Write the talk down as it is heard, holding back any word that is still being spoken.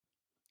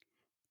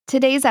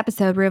Today's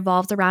episode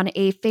revolves around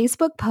a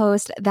Facebook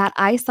post that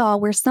I saw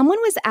where someone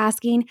was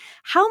asking,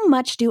 how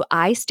much do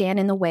I stand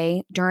in the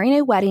way during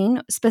a wedding,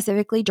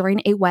 specifically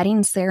during a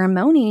wedding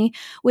ceremony,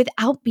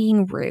 without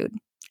being rude?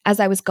 As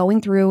I was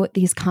going through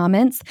these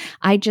comments,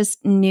 I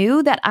just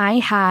knew that I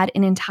had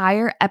an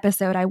entire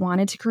episode I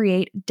wanted to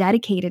create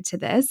dedicated to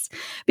this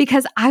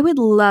because I would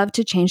love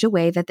to change the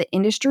way that the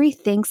industry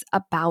thinks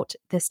about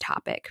this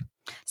topic.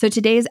 So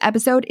today's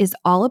episode is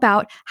all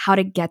about how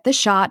to get the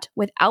shot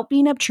without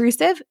being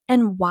obtrusive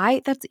and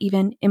why that's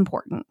even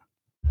important.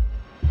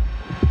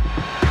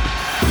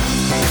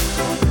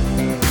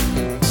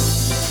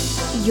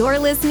 You're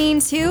listening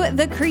to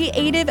The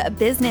Creative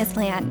Business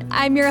Plan.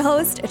 I'm your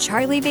host,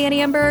 Charlie Van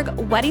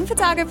Amberg, wedding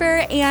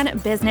photographer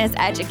and business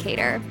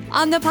educator.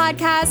 On the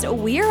podcast,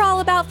 we're all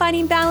about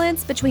finding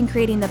balance between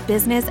creating the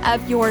business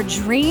of your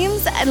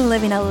dreams and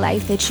living a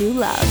life that you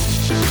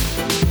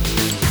love.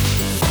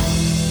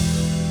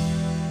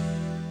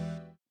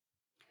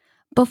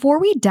 Before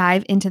we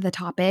dive into the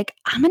topic,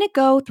 I'm going to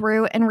go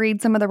through and read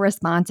some of the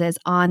responses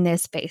on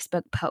this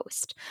Facebook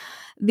post.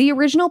 The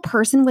original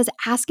person was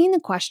asking the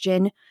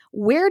question,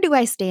 where do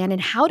I stand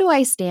and how do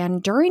I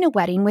stand during a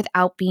wedding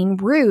without being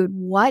rude?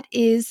 What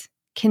is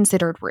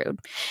considered rude?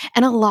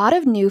 And a lot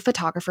of new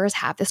photographers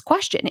have this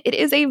question. It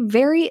is a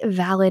very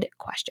valid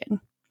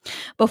question.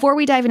 Before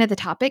we dive into the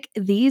topic,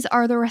 these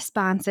are the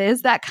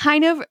responses that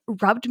kind of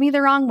rubbed me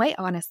the wrong way,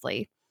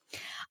 honestly.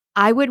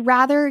 I would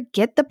rather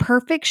get the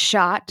perfect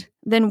shot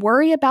than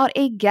worry about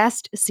a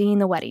guest seeing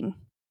the wedding.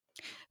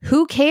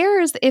 Who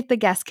cares if the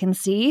guest can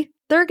see?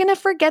 They're going to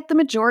forget the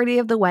majority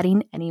of the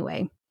wedding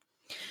anyway.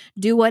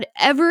 Do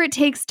whatever it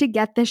takes to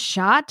get this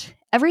shot.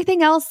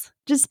 Everything else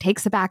just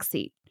takes a back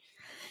seat.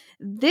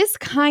 This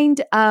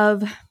kind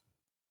of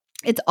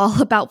it's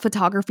all about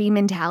photography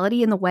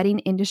mentality in the wedding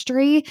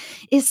industry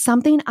is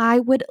something I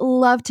would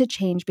love to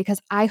change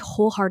because I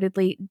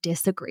wholeheartedly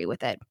disagree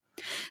with it.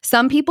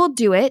 Some people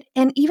do it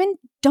and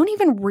don't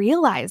even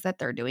realize that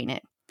they're doing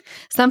it.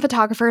 Some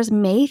photographers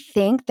may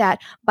think that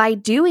by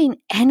doing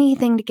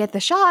anything to get the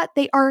shot,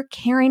 they are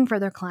caring for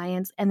their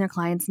clients and their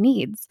clients'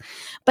 needs.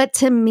 But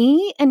to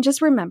me, and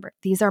just remember,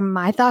 these are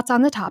my thoughts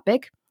on the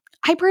topic,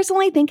 I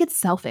personally think it's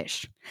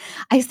selfish.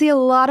 I see a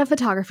lot of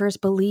photographers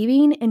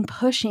believing and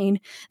pushing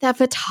that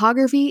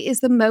photography is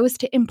the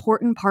most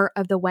important part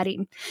of the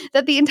wedding,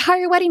 that the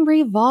entire wedding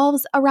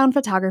revolves around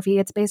photography.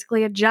 It's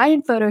basically a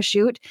giant photo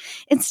shoot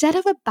instead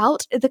of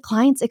about the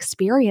client's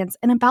experience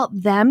and about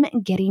them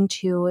getting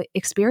to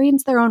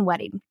experience their own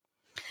wedding.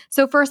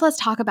 So first, let's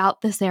talk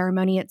about the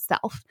ceremony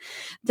itself.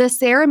 The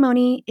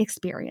ceremony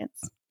experience.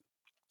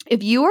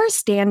 If you are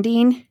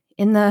standing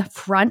in the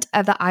front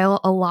of the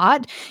aisle a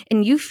lot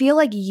and you feel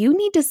like you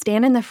need to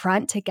stand in the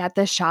front to get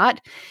the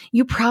shot,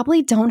 you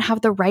probably don't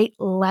have the right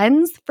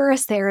lens for a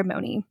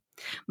ceremony.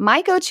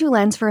 My go-to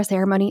lens for a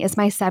ceremony is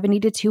my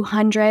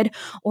 70-200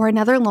 or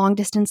another long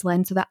distance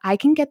lens so that I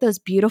can get those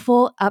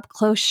beautiful up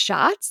close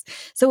shots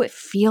so it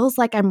feels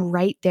like I'm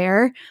right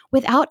there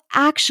without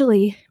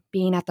actually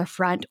being at the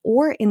front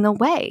or in the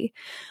way.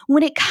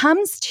 When it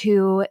comes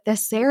to the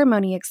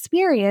ceremony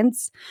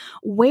experience,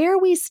 where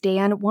we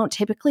stand won't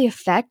typically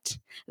affect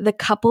the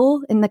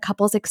couple and the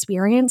couple's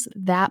experience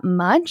that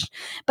much,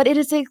 but it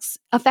is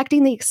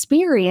affecting the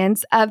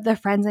experience of the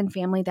friends and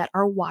family that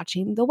are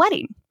watching the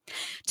wedding.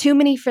 Too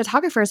many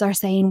photographers are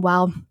saying,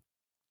 well,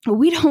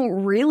 we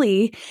don't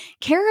really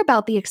care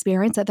about the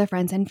experience of the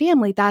friends and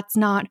family. That's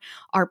not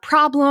our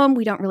problem.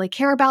 We don't really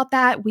care about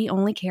that. We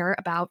only care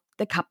about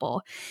the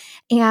couple.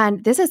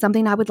 And this is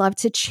something I would love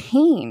to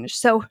change.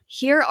 So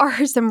here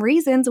are some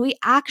reasons we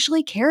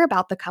actually care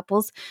about the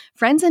couple's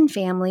friends and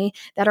family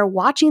that are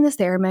watching the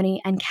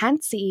ceremony and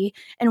can't see,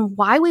 and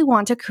why we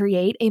want to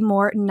create a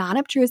more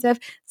non-obtrusive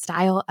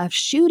style of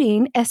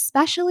shooting,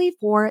 especially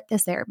for the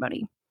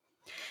ceremony.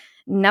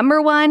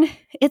 Number one,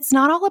 it's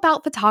not all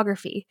about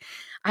photography.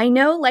 I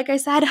know, like I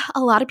said, a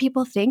lot of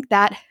people think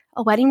that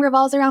a wedding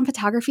revolves around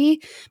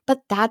photography,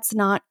 but that's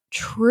not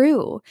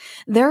true.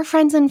 Their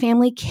friends and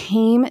family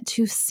came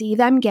to see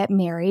them get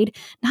married,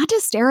 not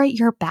to stare at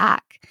your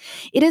back.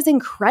 It is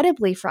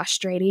incredibly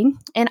frustrating,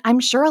 and I'm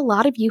sure a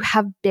lot of you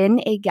have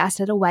been a guest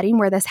at a wedding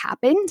where this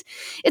happened.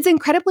 It's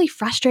incredibly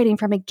frustrating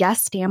from a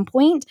guest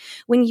standpoint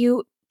when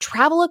you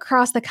travel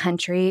across the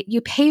country, you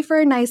pay for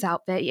a nice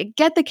outfit, you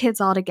get the kids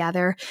all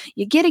together,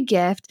 you get a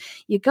gift,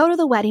 you go to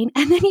the wedding,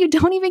 and then you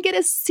don't even get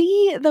to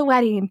see the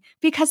wedding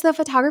because the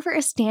photographer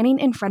is standing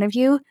in front of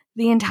you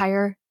the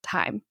entire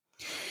time.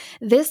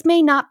 This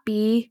may not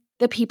be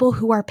the people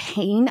who are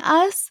paying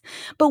us,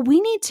 but we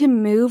need to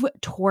move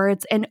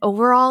towards an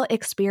overall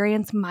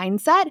experience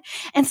mindset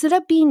instead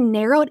of being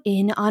narrowed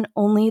in on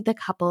only the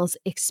couple's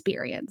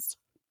experience.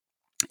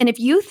 And if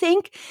you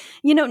think,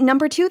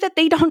 number two, that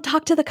they don't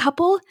talk to the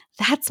couple,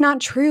 that's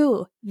not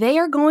true. They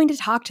are going to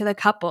talk to the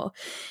couple,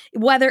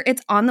 whether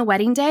it's on the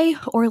wedding day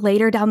or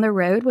later down the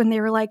road when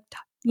they were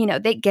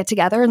they get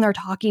together and they're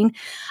talking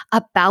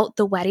about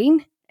the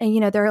wedding.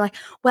 And, they're like,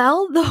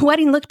 well, the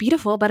wedding looked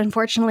beautiful, but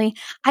unfortunately,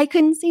 I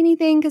couldn't see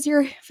anything because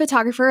your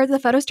photographer, the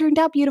photos turned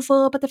out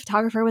beautiful, but the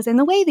photographer was in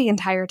the way the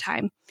entire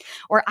time.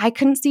 Or I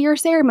couldn't see your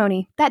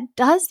ceremony. That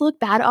does look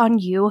bad on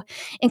you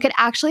and could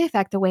actually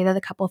affect the way that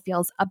the couple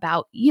feels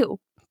about you.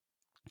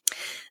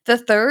 The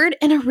third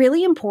and a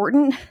really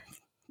important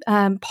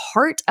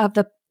part of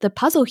the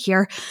puzzle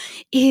here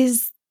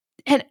is,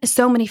 and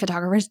so many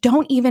photographers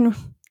don't even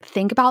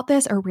think about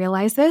this or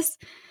realize this,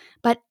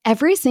 but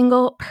every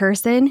single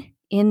person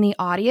in the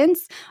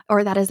audience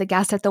or that is a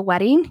guest at the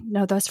wedding,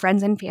 those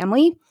friends and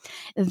family,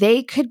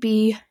 they could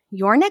be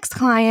your next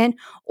client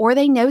or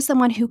they know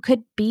someone who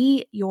could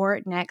be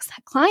your next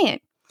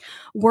client.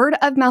 Word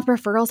of mouth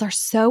referrals are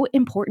so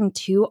important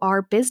to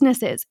our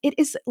businesses. It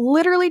is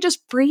literally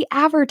just free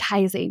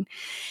advertising.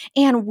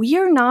 And we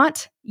are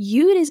not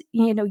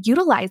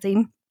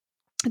utilizing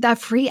that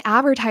free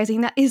advertising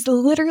that is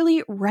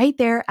literally right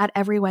there at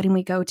every wedding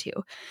we go to.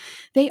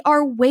 They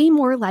are way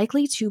more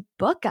likely to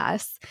book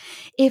us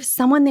if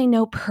someone they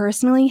know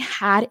personally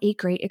had a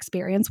great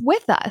experience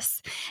with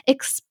us.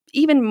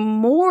 Even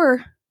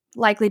more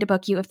likely to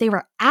book you if they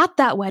were at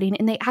that wedding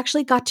and they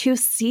actually got to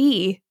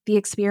see the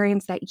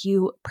experience that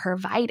you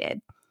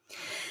provided.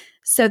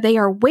 So they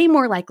are way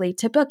more likely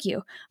to book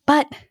you.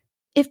 But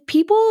if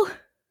people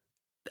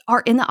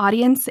are in the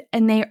audience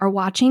and they are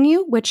watching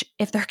you, which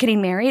if they're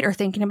getting married or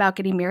thinking about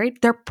getting married,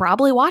 they're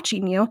probably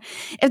watching you.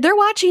 If they're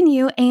watching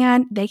you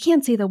and they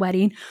can't see the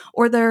wedding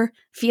or they're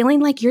feeling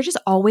like you're just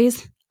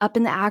always up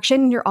in the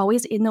action and you're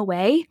always in the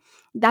way,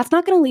 that's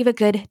not going to leave a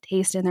good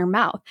taste in their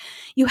mouth.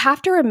 You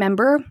have to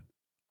remember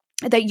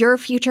that your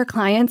future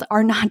clients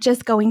are not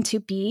just going to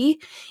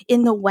be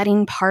in the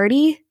wedding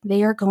party,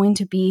 they are going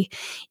to be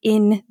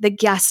in the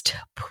guest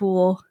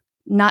pool,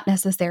 not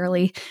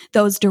necessarily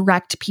those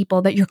direct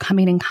people that you're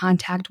coming in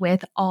contact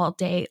with all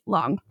day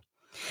long.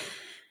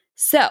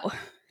 So,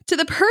 to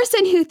the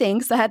person who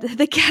thinks that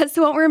the guests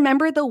won't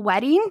remember the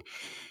wedding,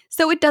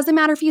 so it doesn't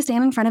matter if you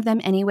stand in front of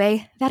them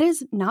anyway, that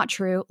is not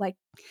true.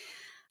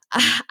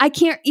 I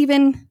can't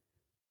even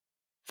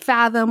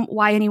fathom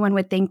why anyone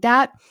would think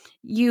that.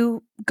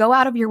 You go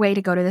out of your way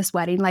to go to this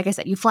wedding. Like I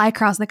said, you fly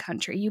across the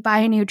country, you buy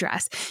a new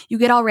dress, you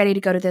get all ready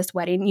to go to this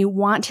wedding. You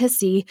want to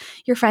see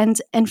your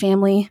friends and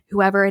family,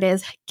 whoever it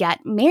is, get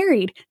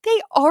married.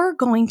 They are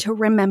going to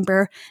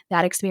remember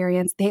that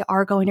experience. They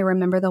are going to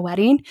remember the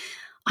wedding.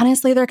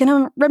 Honestly, they're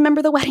going to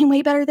remember the wedding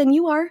way better than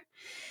you are.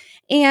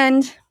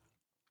 And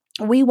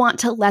we want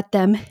to let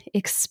them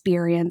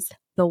experience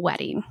the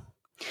wedding.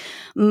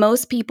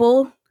 Most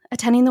people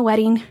attending the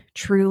wedding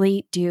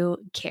truly do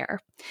care.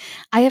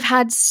 I have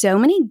had so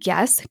many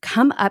guests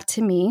come up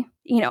to me.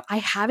 I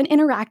haven't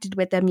interacted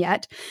with them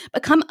yet,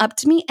 but come up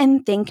to me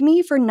and thank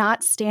me for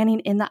not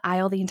standing in the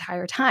aisle the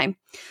entire time.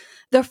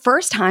 The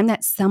first time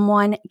that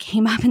someone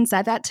came up and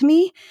said that to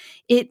me,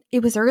 it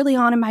was early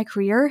on in my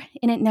career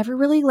and it never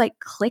really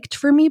clicked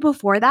for me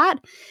before that.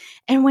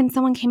 And when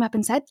someone came up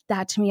and said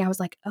that to me, I was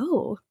like,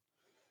 oh,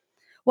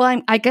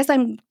 well, I guess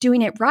I'm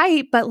doing it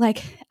right, but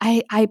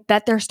I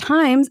bet there's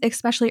times,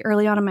 especially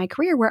early on in my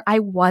career, where I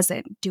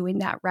wasn't doing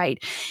that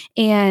right.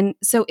 And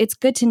so it's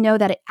good to know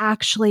that it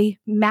actually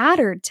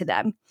mattered to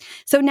them.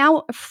 So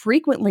now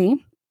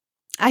frequently,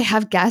 I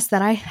have guests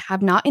that I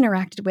have not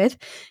interacted with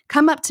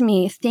come up to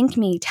me, thank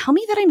me, tell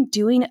me that I'm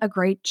doing a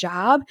great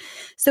job.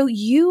 So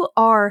you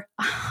are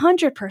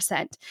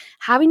 100%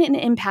 having an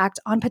impact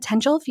on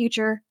potential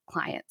future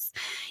clients.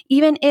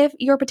 Even if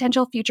your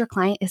potential future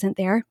client isn't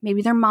there,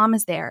 maybe their mom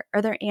is there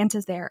or their aunt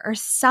is there or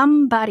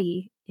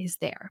somebody is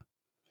there.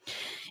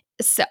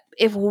 So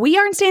if we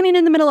aren't standing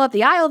in the middle of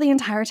the aisle the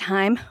entire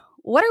time,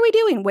 what are we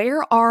doing?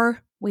 Where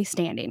are we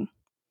standing?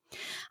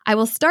 I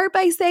will start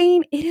by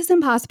saying it is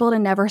impossible to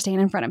never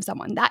stand in front of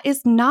someone. That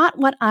is not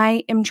what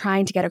I am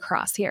trying to get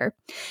across here.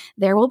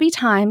 There will be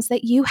times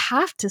that you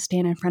have to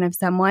stand in front of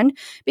someone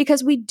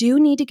because we do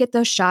need to get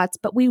those shots,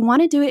 but we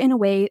want to do it in a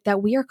way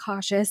that we are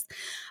cautious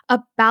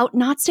about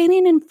not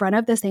standing in front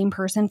of the same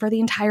person for the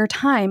entire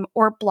time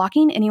or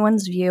blocking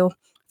anyone's view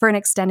for an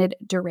extended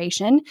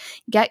duration.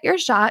 Get your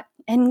shot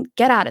and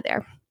get out of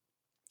there.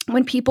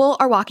 When people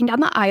are walking down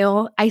the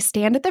aisle, I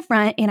stand at the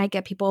front and I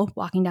get people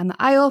walking down the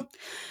aisle.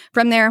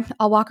 From there,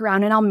 I'll walk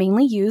around and I'll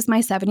mainly use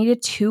my 70 to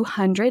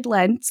 200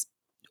 lens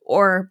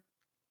or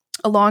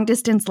a long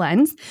distance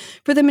lens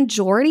for the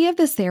majority of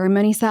the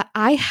ceremony so that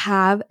I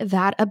have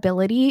that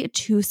ability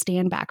to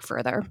stand back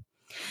further.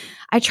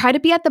 I try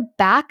to be at the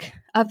back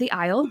of the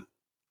aisle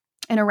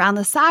and around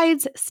the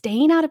sides,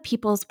 staying out of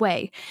people's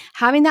way.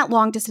 Having that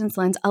long distance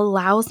lens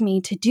allows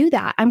me to do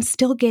that. I'm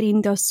still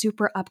getting those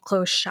super up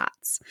close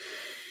shots.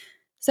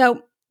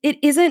 So it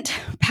isn't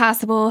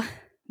passable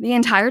the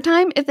entire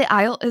time if the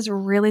aisle is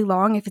really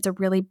long, if it's a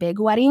really big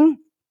wedding.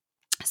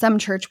 Some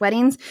church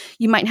weddings,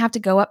 you might have to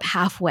go up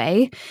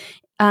halfway.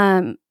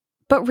 But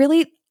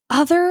really,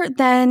 other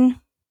than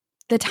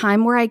the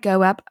time where I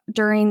go up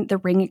during the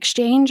ring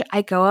exchange,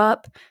 I go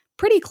up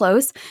pretty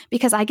close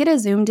because I get a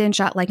zoomed in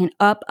shot, like an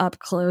up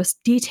close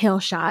detail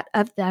shot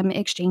of them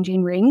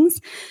exchanging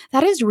rings.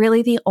 That is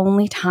really the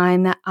only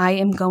time that I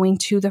am going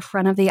to the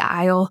front of the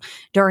aisle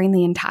during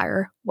the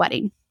entire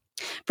wedding.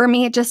 For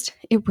me,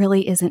 it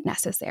really isn't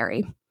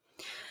necessary.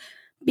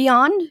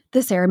 Beyond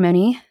the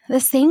ceremony, the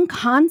same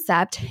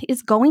concept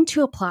is going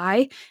to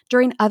apply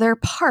during other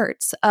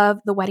parts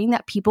of the wedding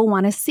that people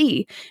want to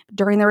see.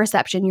 During the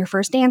reception, your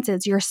first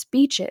dances, your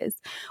speeches.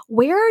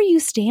 Where are you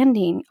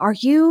standing? Are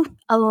you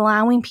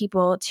allowing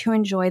people to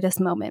enjoy this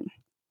moment?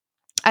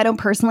 I don't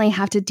personally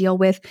have to deal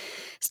with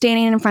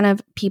standing in front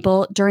of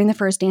people during the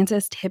first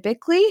dances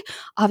typically.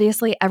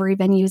 Obviously, every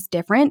venue is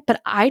different,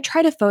 but I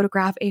try to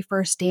photograph a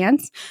first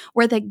dance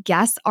where the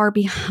guests are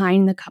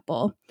behind the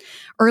couple.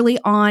 Early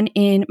on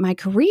in my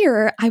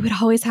career, I would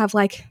always have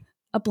like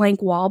a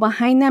blank wall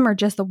behind them or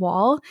just the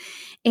wall.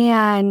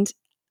 And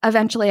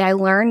eventually I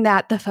learned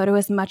that the photo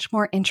is much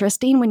more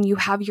interesting when you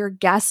have your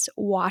guests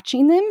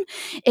watching them.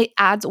 It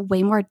adds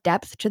way more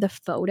depth to the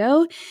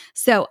photo.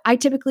 So I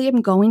typically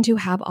am going to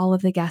have all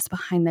of the guests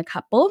behind the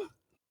couple.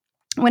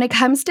 When it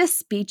comes to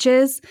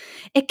speeches,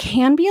 it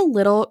can be a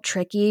little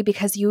tricky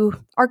because you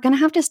are going to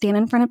have to stand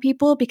in front of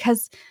people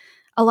because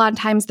a lot of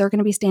times they're going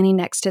to be standing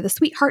next to the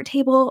sweetheart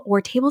table, or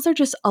tables are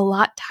just a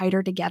lot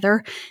tighter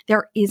together.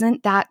 There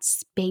isn't that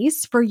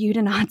space for you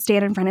to not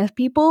stand in front of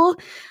people.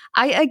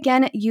 I,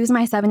 again, use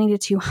my 70 to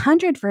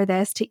 200 for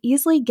this to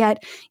easily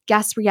get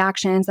guest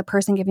reactions, the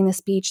person giving the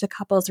speech, the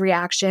couple's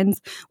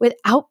reactions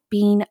without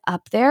being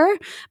up there.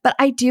 But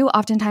I do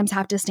oftentimes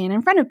have to stand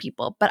in front of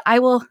people, but I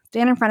will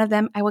stand in front of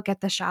them. I will get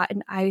the shot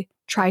and I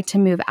try to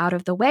move out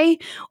of the way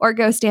or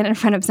go stand in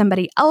front of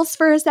somebody else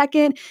for a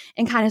second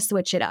and kind of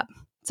switch it up.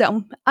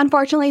 So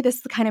unfortunately, this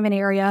is kind of an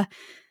area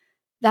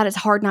that is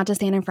hard not to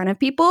stand in front of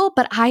people,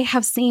 but I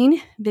have seen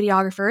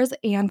videographers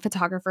and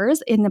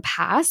photographers in the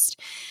past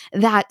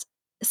that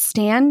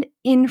stand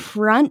in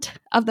front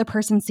of the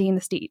person seeing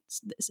the speech,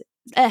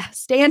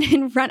 stand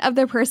in front of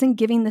the person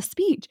giving the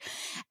speech.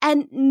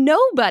 And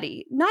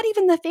nobody, not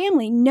even the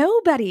family,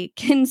 nobody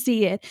can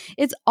see it.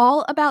 It's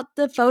all about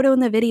the photo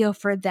and the video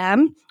for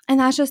them.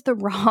 And that's just the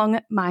wrong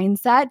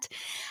mindset.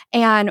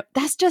 And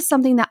that's just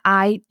something that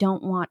I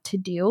don't want to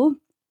do.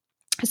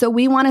 So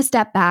we want to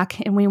step back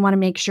and we want to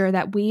make sure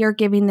that we are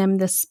giving them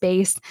the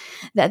space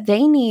that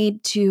they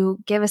need to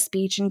give a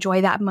speech,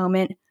 enjoy that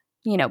moment,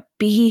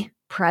 be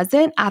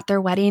present at their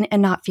wedding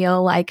and not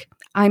feel like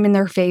I'm in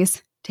their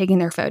face taking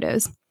their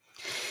photos.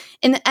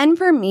 In the end,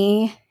 for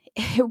me,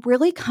 it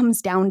really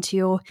comes down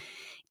to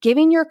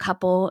giving your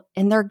couple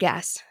and their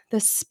guests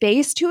the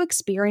space to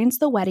experience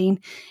the wedding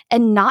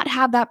and not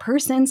have that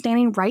person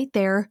standing right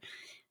there,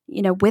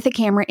 with a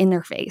camera in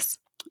their face.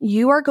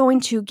 You are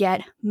going to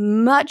get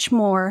much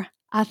more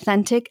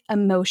authentic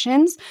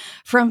emotions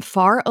from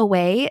far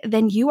away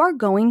than you are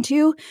going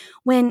to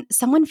when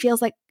someone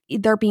feels like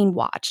they're being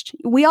watched.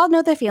 We all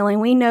know the feeling.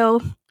 We know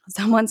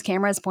someone's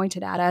camera is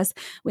pointed at us.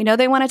 We know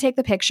they want to take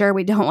the picture.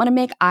 We don't want to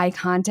make eye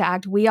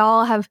contact. We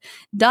all have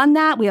done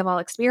that. We have all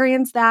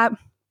experienced that.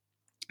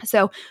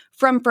 So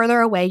from further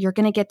away, you're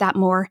going to get that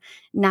more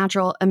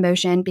natural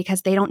emotion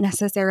because they don't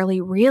necessarily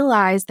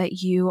realize that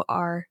you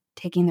are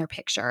taking their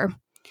picture.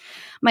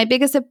 My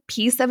biggest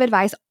piece of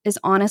advice is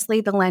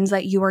honestly the lens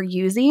that you are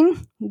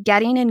using.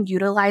 Getting and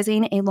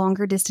utilizing a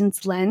longer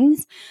distance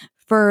lens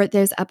for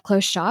those up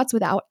close shots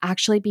without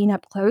actually being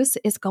up close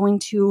is going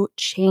to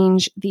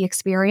change the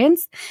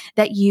experience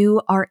that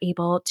you are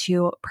able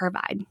to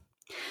provide.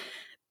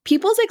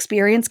 People's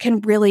experience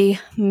can really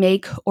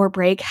make or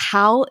break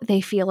how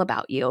they feel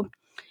about you.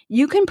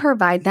 You can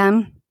provide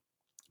them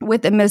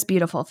with the most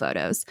beautiful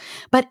photos,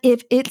 but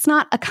if it's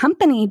not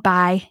accompanied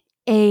by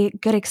a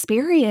good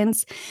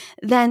experience,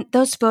 then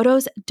those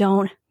photos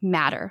don't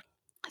matter.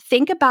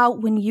 Think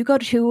about when you go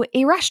to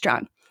a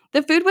restaurant.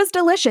 The food was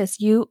delicious.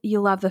 You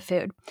love the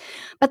food.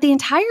 But the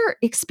entire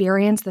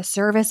experience, the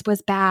service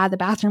was bad, the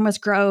bathroom was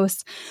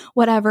gross,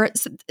 whatever.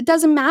 It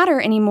doesn't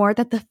matter anymore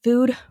that the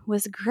food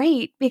was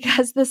great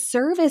because the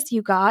service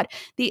you got,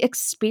 the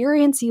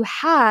experience you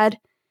had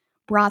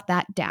brought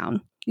that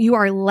down. You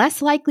are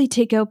less likely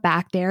to go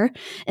back there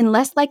and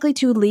less likely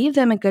to leave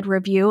them a good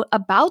review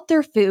about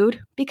their food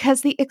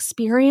because the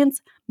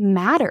experience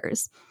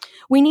matters.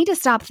 We need to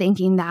stop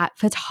thinking that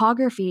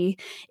photography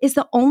is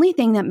the only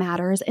thing that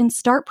matters and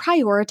start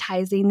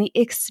prioritizing the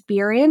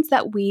experience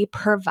that we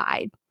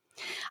provide.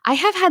 I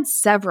have had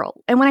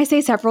several, and when I say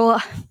several,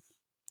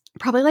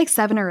 probably like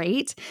 7 or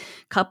 8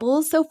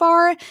 couples so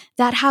far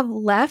that have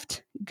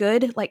left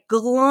good, like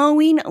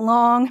glowing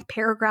long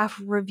paragraph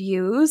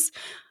reviews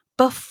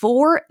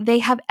before they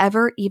have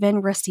ever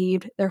even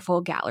received their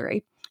full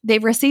gallery.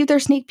 They've received their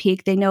sneak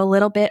peek. They know a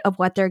little bit of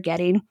what they're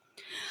getting,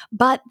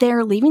 but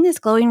they're leaving this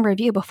glowing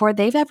review before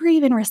they've ever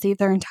even received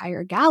their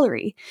entire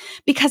gallery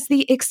because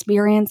the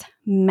experience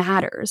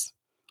matters.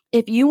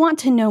 If you want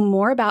to know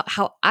more about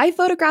how I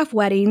photograph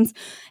weddings,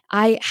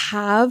 I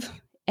have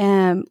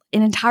an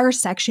entire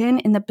section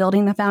in the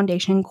Building the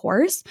Foundation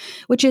course,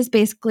 which is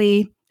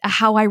basically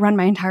How I Run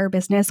My Entire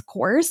Business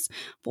course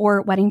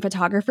for wedding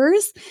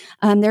photographers.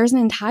 There's an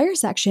entire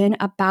section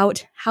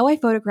about how I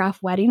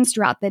photograph weddings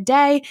throughout the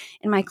day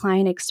and my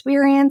client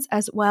experience,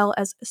 as well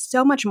as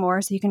so much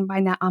more. So you can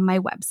find that on my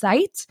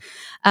website.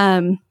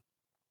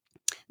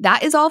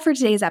 That is all for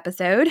today's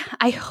episode.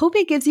 I hope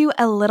it gives you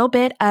a little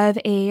bit of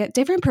a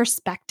different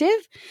perspective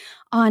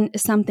on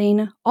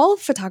something all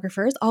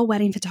photographers, all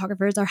wedding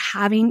photographers are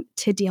having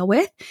to deal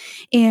with.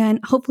 And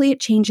hopefully it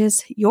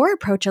changes your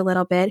approach a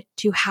little bit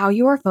to how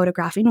you are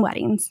photographing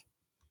weddings.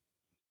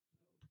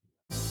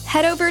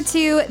 Head over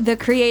to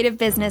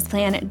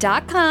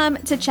thecreativebusinessplan.com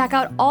to check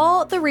out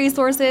all the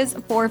resources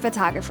for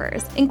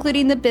photographers,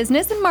 including the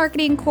business and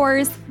marketing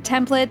course,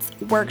 templates,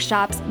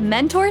 workshops,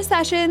 mentor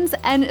sessions,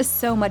 and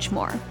so much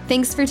more.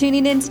 Thanks for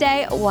tuning in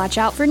today. Watch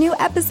out for new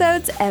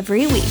episodes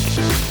every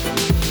week.